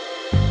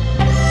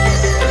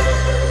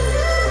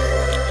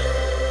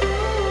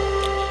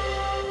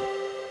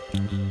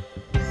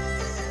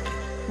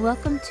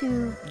Welcome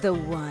to The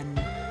One,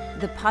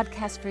 the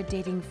podcast for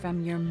dating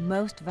from your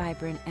most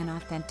vibrant and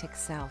authentic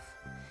self.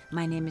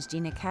 My name is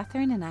Gina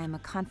Catherine, and I am a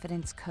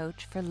confidence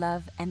coach for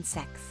love and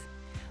sex.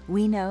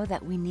 We know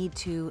that we need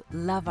to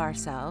love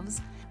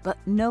ourselves, but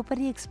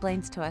nobody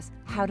explains to us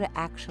how to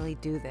actually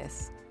do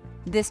this.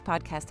 This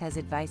podcast has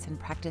advice and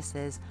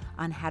practices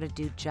on how to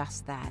do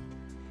just that.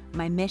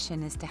 My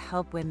mission is to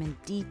help women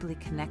deeply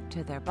connect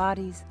to their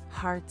bodies,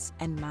 hearts,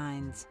 and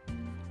minds.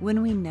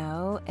 When we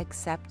know,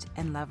 accept,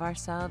 and love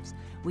ourselves,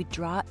 we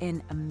draw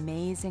in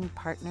amazing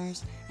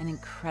partners and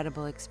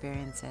incredible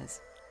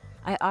experiences.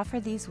 I offer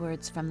these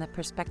words from the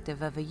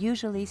perspective of a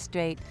usually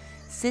straight,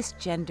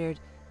 cisgendered,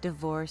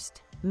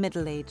 divorced,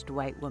 middle-aged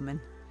white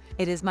woman.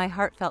 It is my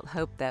heartfelt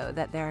hope, though,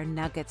 that there are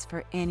nuggets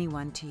for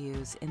anyone to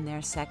use in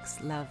their sex,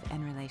 love,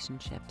 and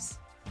relationships.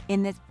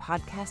 In this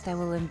podcast, I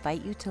will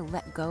invite you to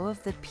let go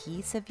of the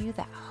piece of you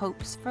that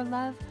hopes for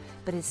love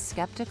but is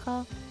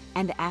skeptical,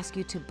 and ask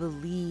you to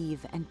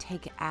believe and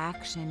take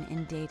action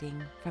in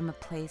dating from a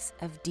place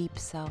of deep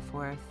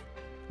self-worth.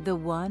 The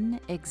One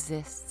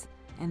exists,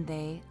 and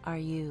they are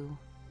you.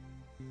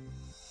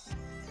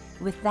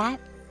 With that,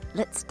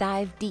 let's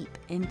dive deep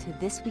into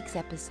this week's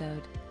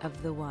episode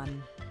of The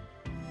One.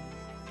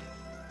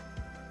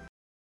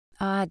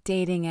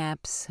 Dating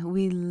apps.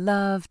 We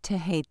love to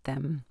hate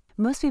them.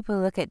 Most people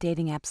look at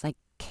dating apps like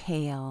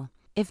kale.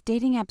 If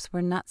dating apps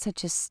were not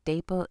such a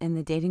staple in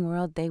the dating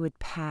world, they would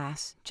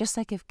pass. Just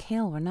like if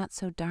kale were not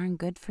so darn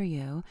good for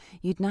you,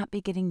 you'd not be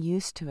getting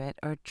used to it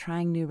or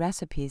trying new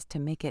recipes to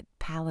make it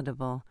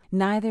palatable.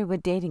 Neither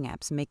would dating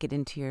apps make it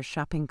into your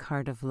shopping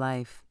cart of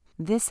life.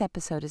 This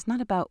episode is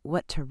not about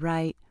what to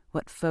write,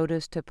 what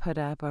photos to put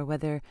up, or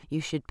whether you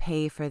should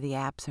pay for the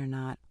apps or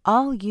not.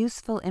 All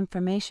useful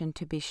information,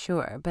 to be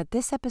sure, but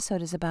this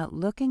episode is about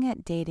looking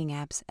at dating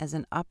apps as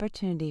an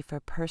opportunity for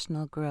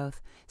personal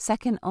growth,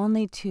 second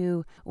only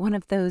to one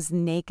of those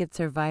naked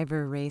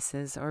survivor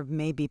races or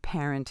maybe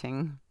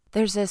parenting.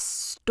 There's a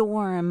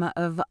storm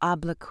of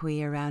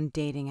obloquy around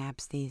dating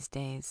apps these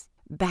days.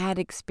 Bad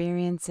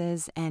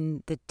experiences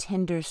and the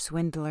Tinder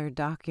Swindler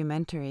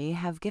documentary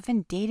have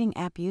given dating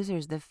app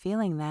users the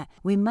feeling that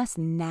we must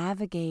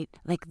navigate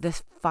like the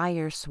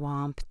fire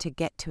swamp to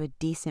get to a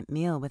decent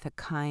meal with a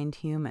kind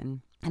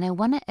human. And I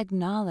want to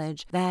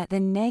acknowledge that the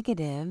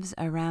negatives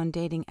around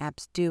dating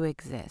apps do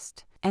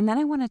exist. And then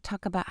I want to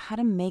talk about how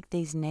to make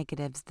these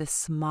negatives the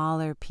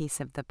smaller piece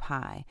of the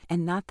pie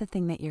and not the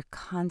thing that you're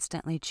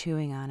constantly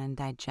chewing on and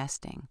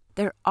digesting.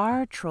 There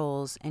are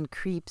trolls and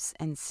creeps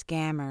and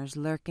scammers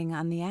lurking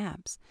on the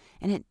apps,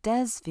 and it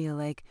does feel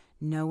like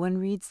no one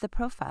reads the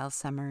profile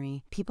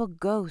summary. People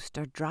ghost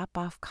or drop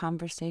off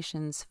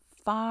conversations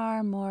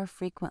far more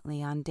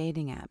frequently on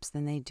dating apps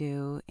than they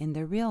do in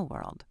the real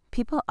world.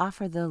 People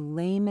offer the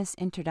lamest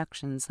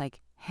introductions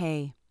like,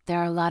 hey, there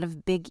are a lot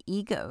of big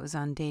egos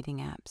on dating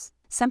apps.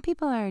 Some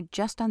people are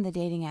just on the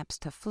dating apps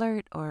to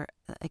flirt or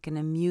like an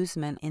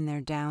amusement in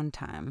their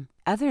downtime.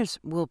 Others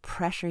will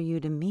pressure you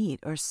to meet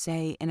or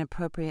say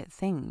inappropriate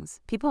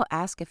things. People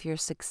ask if you're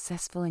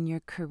successful in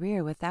your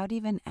career without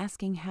even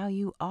asking how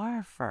you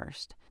are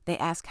first. They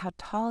ask how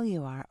tall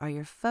you are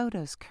your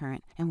photos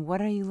current, and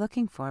what are you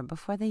looking for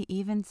before they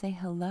even say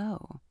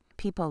hello.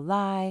 People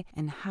lie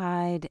and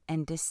hide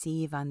and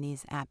deceive on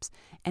these apps,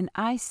 and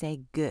I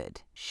say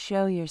good.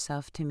 Show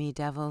yourself to me,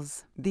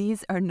 devils.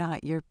 These are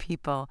not your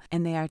people,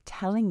 and they are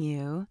telling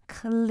you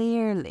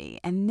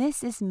clearly, and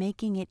this is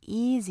making it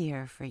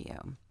easier for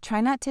you. Try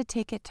not to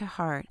take it to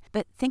heart,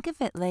 but think of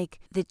it like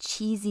the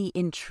cheesy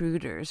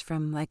intruders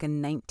from like a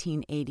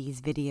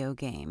 1980s video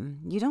game.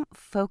 You don't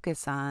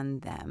focus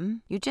on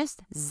them. You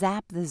just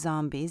zap the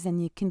zombies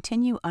and you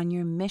continue on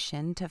your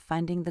mission to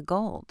finding the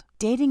gold.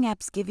 Dating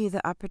apps give you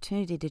the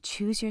opportunity to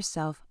choose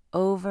yourself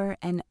over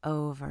and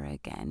over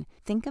again.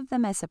 Think of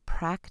them as a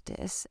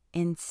practice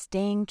in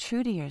staying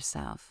true to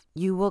yourself.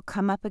 You will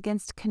come up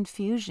against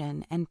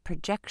confusion and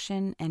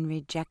projection and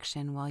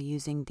rejection while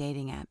using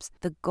dating apps.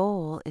 The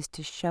goal is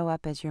to show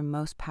up as your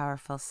most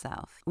powerful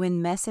self.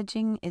 When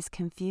messaging is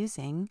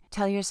confusing,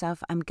 tell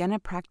yourself, I'm going to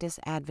practice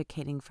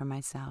advocating for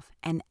myself,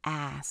 and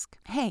ask,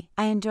 hey,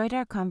 I enjoyed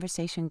our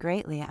conversation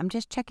greatly. I'm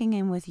just checking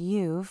in with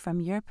you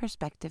from your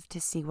perspective to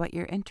see what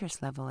your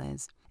interest level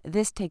is.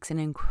 This takes an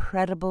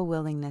incredible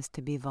willingness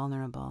to be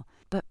vulnerable,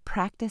 but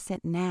practice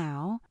it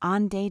now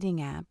on dating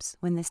apps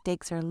when the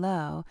stakes are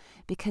low,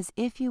 because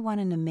if you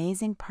want an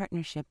amazing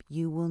partnership,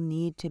 you will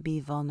need to be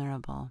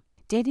vulnerable.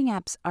 Dating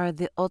apps are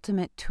the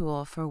ultimate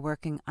tool for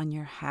working on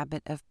your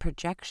habit of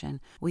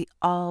projection. We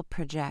all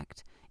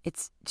project.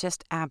 It's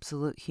just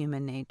absolute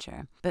human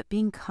nature. But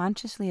being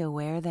consciously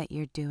aware that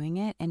you're doing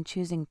it and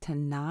choosing to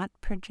not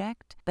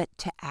project, but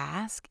to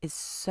ask, is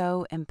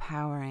so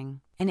empowering.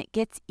 And it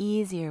gets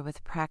easier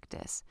with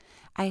practice.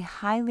 I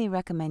highly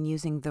recommend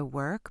using The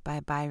Work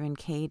by Byron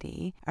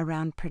Katie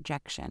around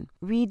projection.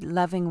 Read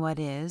Loving What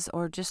Is,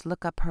 or just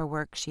look up her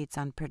worksheets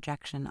on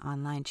projection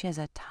online. She has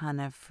a ton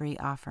of free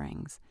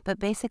offerings. But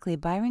basically,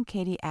 Byron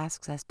Katie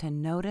asks us to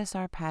notice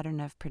our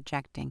pattern of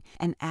projecting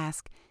and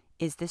ask,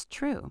 is this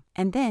true?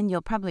 And then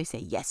you'll probably say,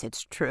 yes,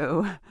 it's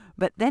true.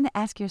 But then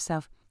ask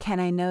yourself, Can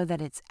I know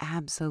that it's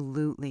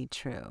absolutely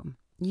true?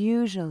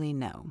 Usually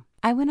no.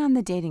 I went on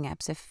the dating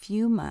apps a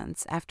few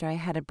months after I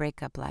had a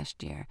breakup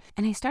last year,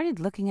 and I started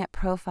looking at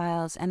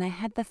profiles, and I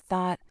had the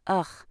thought,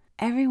 ugh,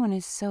 everyone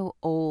is so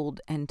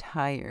old and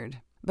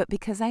tired. But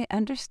because I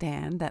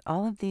understand that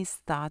all of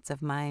these thoughts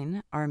of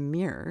mine are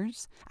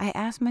mirrors, I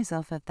asked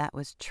myself if that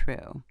was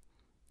true.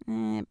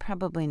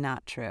 Probably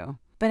not true.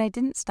 But I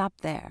didn't stop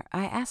there.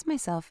 I asked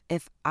myself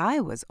if I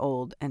was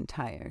old and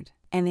tired.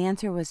 And the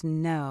answer was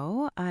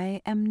no,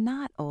 I am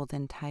not old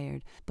and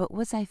tired. But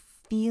was I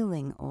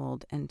feeling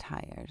old and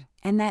tired?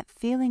 And that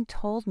feeling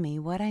told me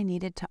what I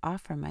needed to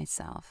offer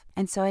myself.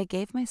 And so I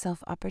gave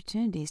myself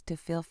opportunities to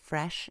feel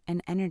fresh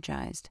and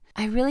energized.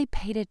 I really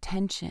paid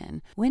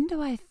attention. When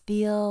do I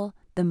feel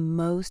the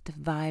most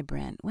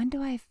vibrant? When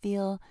do I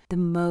feel the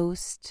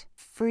most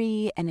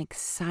free and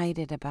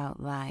excited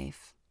about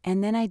life?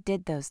 And then I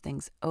did those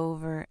things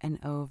over and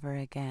over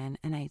again,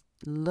 and I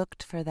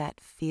looked for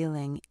that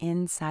feeling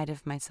inside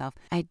of myself.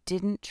 I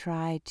didn't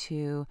try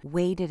to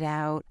wait it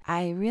out.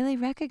 I really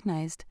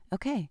recognized,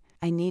 okay,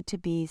 I need to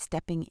be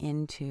stepping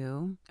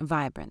into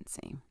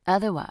vibrancy.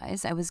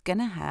 Otherwise, I was going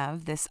to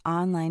have this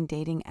online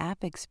dating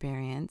app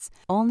experience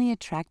only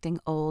attracting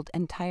old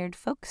and tired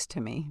folks to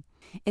me.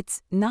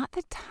 It's not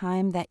the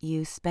time that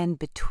you spend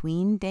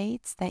between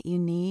dates that you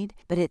need,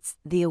 but it's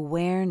the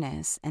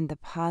awareness and the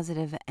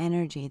positive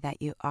energy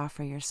that you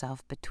offer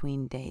yourself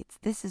between dates.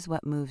 This is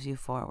what moves you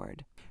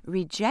forward.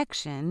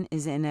 Rejection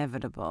is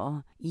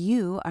inevitable.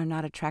 You are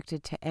not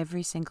attracted to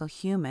every single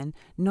human,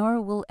 nor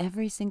will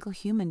every single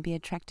human be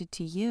attracted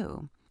to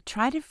you.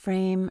 Try to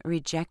frame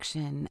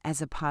rejection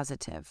as a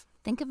positive.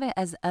 Think of it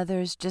as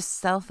others just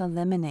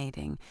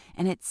self-eliminating,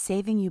 and it's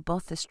saving you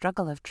both the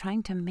struggle of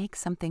trying to make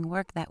something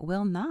work that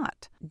will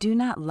not. Do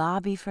not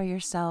lobby for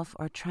yourself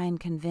or try and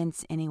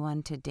convince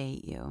anyone to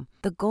date you.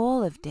 The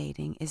goal of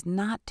dating is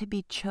not to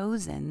be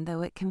chosen,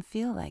 though it can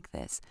feel like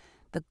this.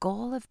 The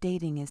goal of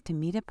dating is to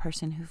meet a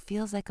person who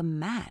feels like a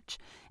match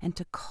and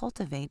to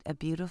cultivate a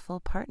beautiful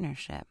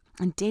partnership.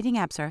 And dating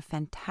apps are a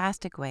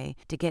fantastic way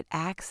to get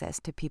access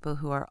to people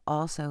who are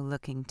also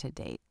looking to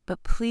date.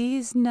 But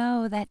please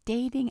know that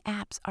dating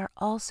apps are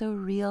also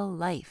real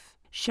life.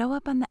 Show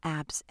up on the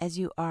apps as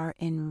you are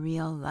in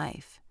real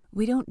life.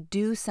 We don't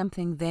do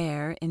something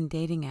there in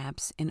dating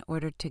apps in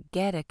order to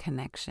get a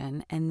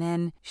connection and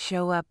then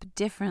show up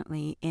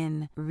differently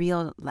in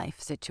real life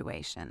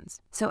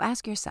situations. So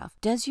ask yourself,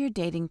 does your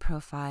dating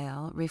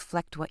profile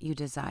reflect what you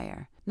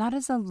desire? Not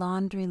as a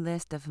laundry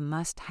list of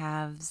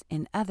must-haves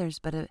in others,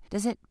 but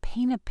does it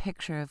paint a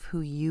picture of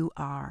who you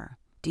are?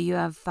 Do you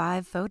have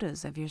 5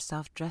 photos of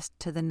yourself dressed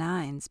to the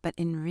nines, but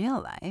in real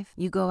life,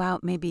 you go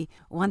out maybe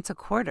once a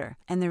quarter,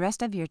 and the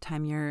rest of your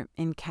time you're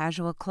in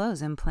casual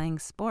clothes and playing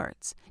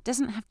sports? It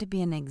doesn't have to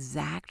be an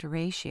exact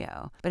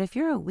ratio, but if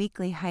you're a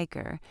weekly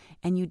hiker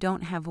and you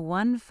don't have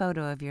one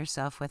photo of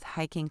yourself with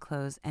hiking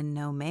clothes and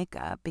no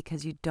makeup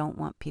because you don't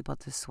want people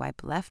to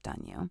swipe left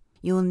on you,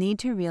 you will need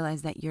to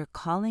realize that you're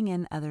calling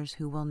in others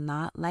who will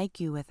not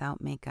like you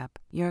without makeup.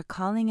 You're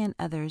calling in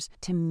others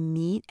to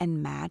meet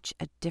and match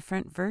a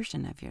different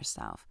version of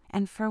yourself.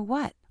 And for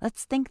what?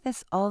 Let's think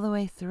this all the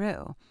way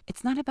through.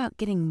 It's not about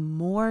getting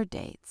more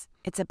dates.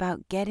 It's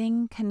about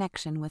getting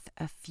connection with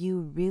a few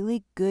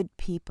really good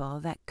people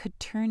that could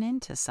turn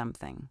into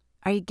something.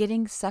 Are you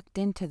getting sucked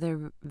into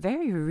the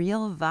very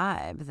real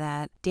vibe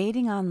that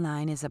dating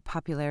online is a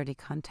popularity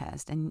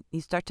contest and you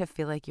start to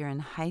feel like you're in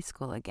high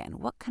school again?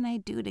 What can I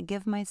do to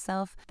give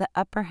myself the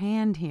upper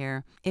hand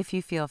here? If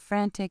you feel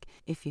frantic,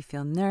 if you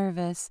feel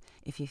nervous,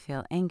 if you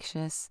feel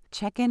anxious,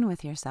 check in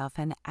with yourself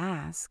and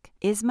ask,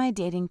 is my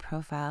dating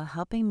profile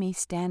helping me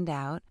stand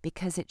out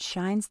because it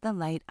shines the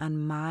light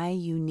on my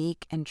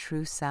unique and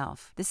true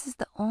self? This is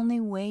the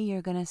only way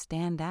you're going to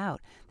stand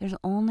out. There's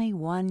only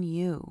one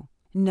you.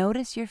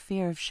 Notice your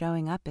fear of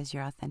showing up as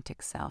your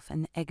authentic self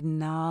and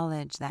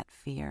acknowledge that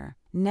fear.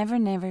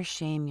 Never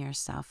shame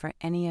yourself for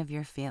any of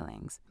your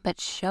feelings, but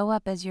show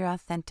up as your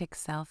authentic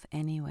self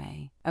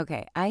anyway.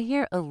 Okay, I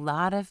hear a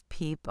lot of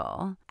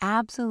people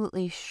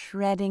absolutely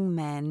shredding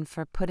men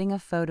for putting a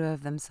photo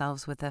of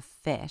themselves with a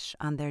fish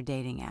on their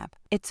dating app.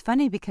 It's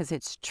funny because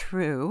it's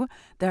true.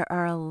 There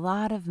are a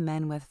lot of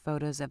men with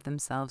photos of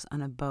themselves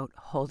on a boat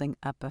holding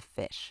up a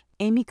fish.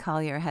 Amy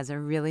Collier has a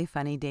really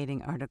funny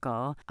dating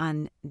article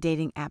on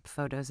dating app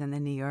photos in the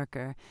New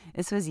Yorker.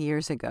 This was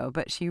years ago,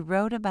 but she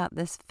wrote about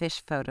this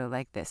fish photo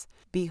like this.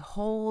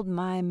 Behold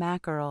my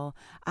mackerel,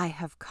 I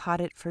have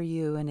caught it for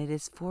you, and it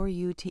is for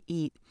you to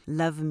eat.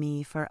 Love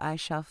me, for I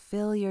shall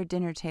fill your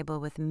dinner table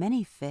with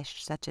many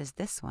fish such as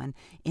this one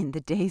in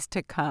the days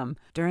to come.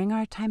 During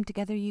our time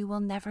together you will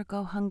never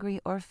go hungry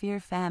or fear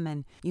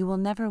famine. You will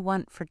never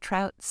want for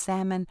trout,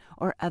 salmon,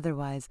 or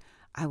otherwise.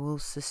 I will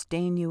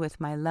sustain you with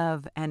my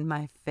love and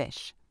my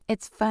fish.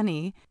 It's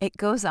funny. It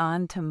goes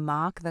on to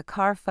mock the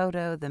car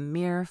photo, the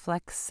mirror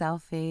flex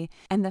selfie,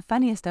 and the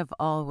funniest of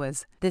all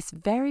was this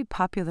very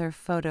popular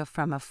photo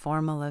from a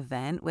formal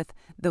event with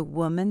the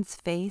woman's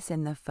face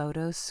in the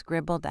photo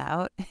scribbled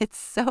out. It's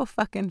so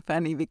fucking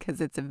funny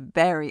because it's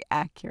very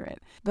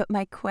accurate. But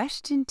my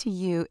question to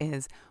you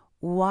is,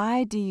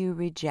 Why do you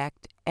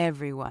reject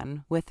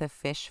everyone with a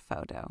fish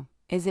photo?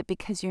 Is it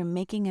because you're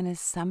making an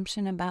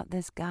assumption about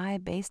this guy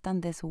based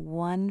on this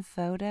one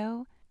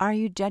photo? Are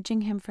you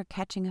judging him for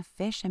catching a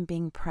fish and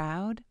being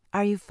proud?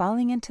 Are you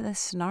falling into the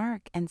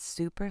snark and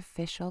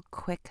superficial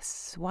quick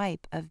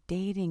swipe of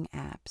dating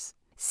apps?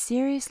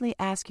 Seriously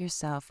ask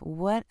yourself,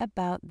 what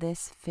about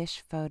this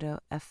fish photo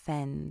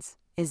offends?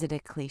 Is it a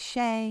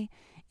cliche?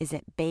 Is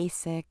it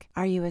basic?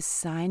 Are you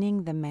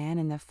assigning the man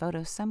in the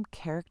photo some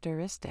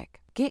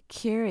characteristic? Get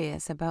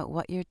curious about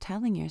what you're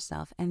telling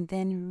yourself and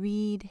then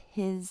read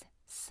his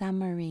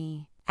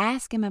summary.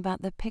 Ask him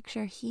about the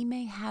picture. He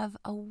may have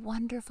a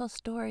wonderful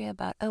story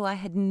about, I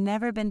had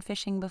never been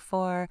fishing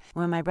before.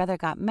 When my brother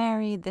got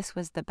married, this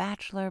was the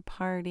bachelor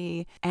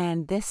party,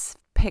 and this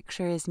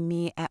picture is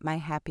me at my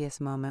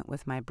happiest moment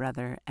with my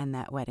brother and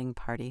that wedding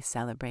party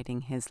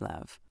celebrating his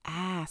love.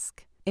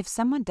 Ask. If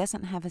someone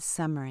doesn't have a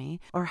summary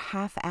or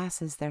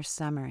half-asses their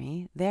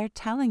summary, they're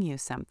telling you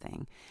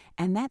something.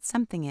 And that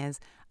something is,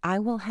 I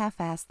will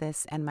half-ass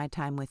this and my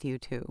time with you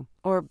too.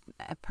 Or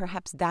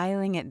perhaps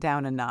dialing it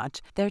down a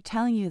notch. They're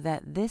telling you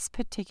that this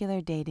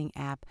particular dating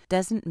app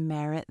doesn't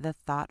merit the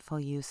thoughtful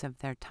use of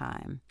their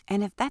time.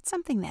 And if that's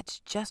something that's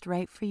just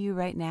right for you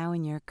right now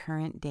in your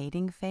current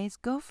dating phase,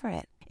 go for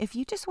it. If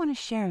you just want to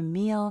share a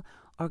meal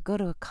or go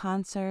to a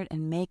concert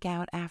and make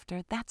out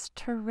after, that's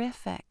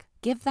terrific.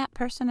 Give that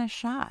person a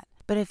shot.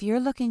 But if you're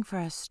looking for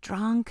a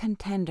strong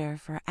contender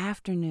for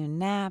afternoon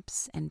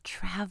naps and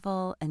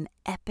travel and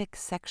epic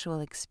sexual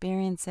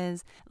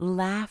experiences,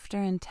 laughter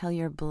until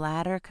your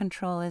bladder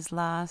control is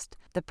lost,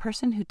 the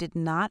person who did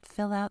not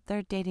fill out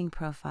their dating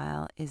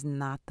profile is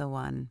not the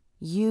one.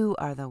 You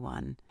are the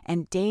one.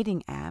 And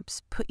dating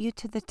apps put you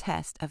to the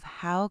test of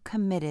how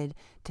committed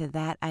to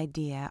that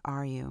idea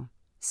are you.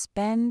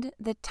 Spend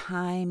the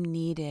time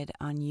needed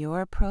on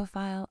your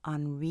profile,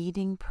 on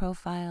reading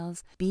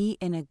profiles. Be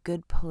in a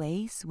good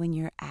place when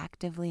you're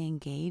actively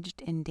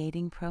engaged in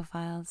dating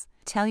profiles.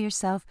 Tell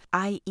yourself,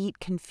 I eat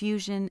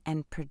confusion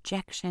and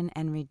projection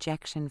and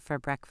rejection for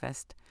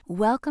breakfast.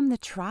 Welcome the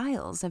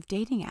trials of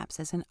dating apps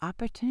as an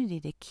opportunity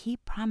to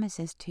keep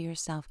promises to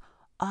yourself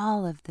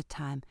all of the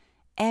time,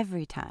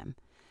 every time.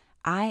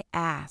 I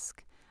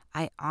ask.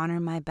 I honor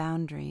my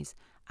boundaries.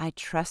 I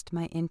trust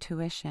my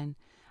intuition.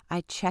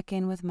 I check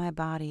in with my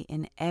body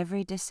in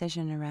every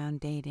decision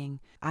around dating.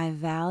 I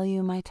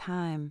value my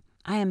time.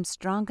 I am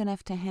strong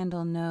enough to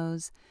handle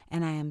no's,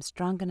 and I am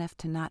strong enough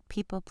to not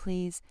people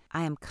please.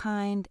 I am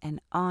kind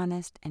and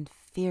honest and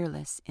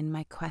fearless in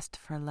my quest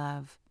for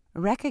love.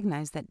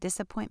 Recognize that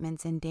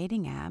disappointments in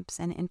dating apps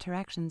and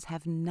interactions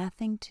have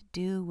nothing to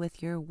do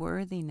with your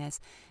worthiness,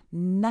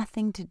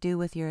 nothing to do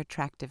with your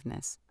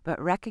attractiveness,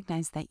 but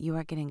recognize that you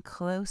are getting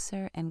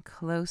closer and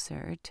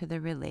closer to the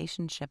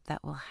relationship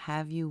that will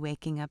have you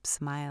waking up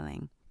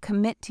smiling.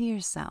 Commit to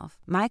yourself.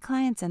 My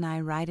clients and I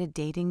write a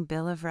dating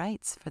bill of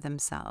rights for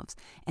themselves,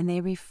 and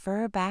they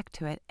refer back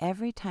to it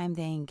every time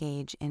they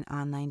engage in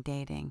online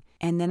dating.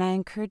 And then I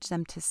encourage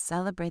them to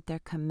celebrate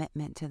their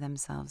commitment to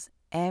themselves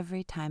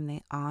every time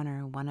they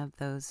honor one of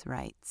those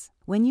rights.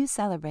 When you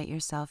celebrate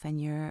yourself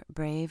and your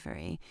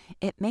bravery,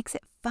 it makes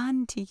it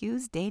fun to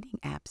use dating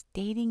apps.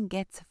 Dating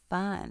gets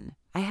fun.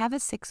 I have a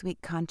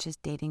 6-week conscious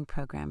dating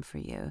program for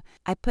you.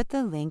 I put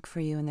the link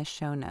for you in the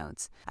show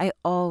notes. I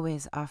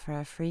always offer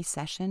a free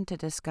session to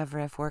discover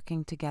if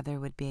working together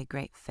would be a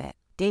great fit.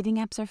 Dating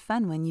apps are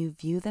fun when you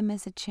view them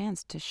as a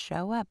chance to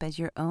show up as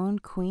your own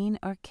queen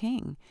or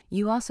king.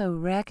 You also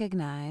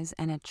recognize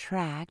and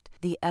attract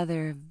the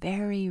other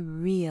very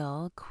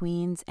real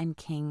queens and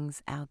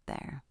kings out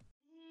there.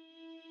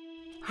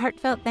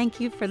 Heartfelt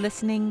thank you for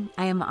listening.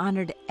 I am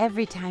honored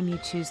every time you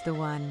choose the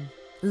one.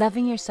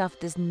 Loving yourself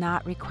does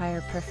not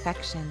require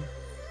perfection.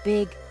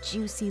 Big,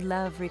 juicy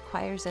love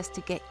requires us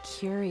to get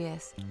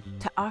curious,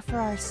 to offer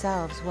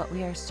ourselves what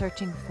we are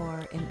searching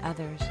for in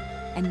others,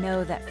 and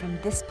know that from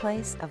this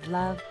place of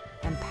love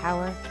and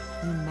power,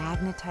 you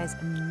magnetize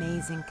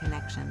amazing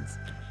connections.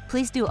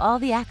 Please do all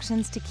the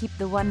actions to keep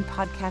the One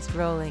podcast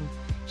rolling.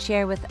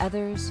 Share with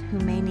others who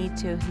may need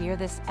to hear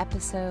this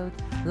episode.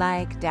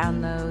 Like,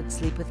 download,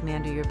 sleep with me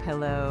under your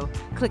pillow.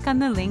 Click on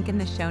the link in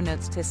the show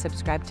notes to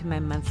subscribe to my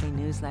monthly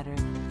newsletter.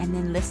 And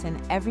then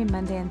listen every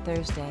Monday and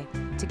Thursday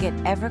to get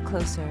ever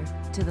closer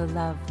to the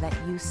love that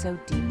you so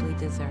deeply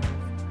deserve.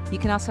 You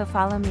can also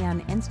follow me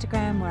on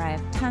Instagram, where I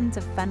have tons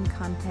of fun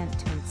content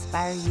to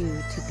inspire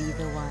you to be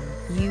the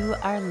one. You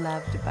are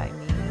loved by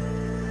me.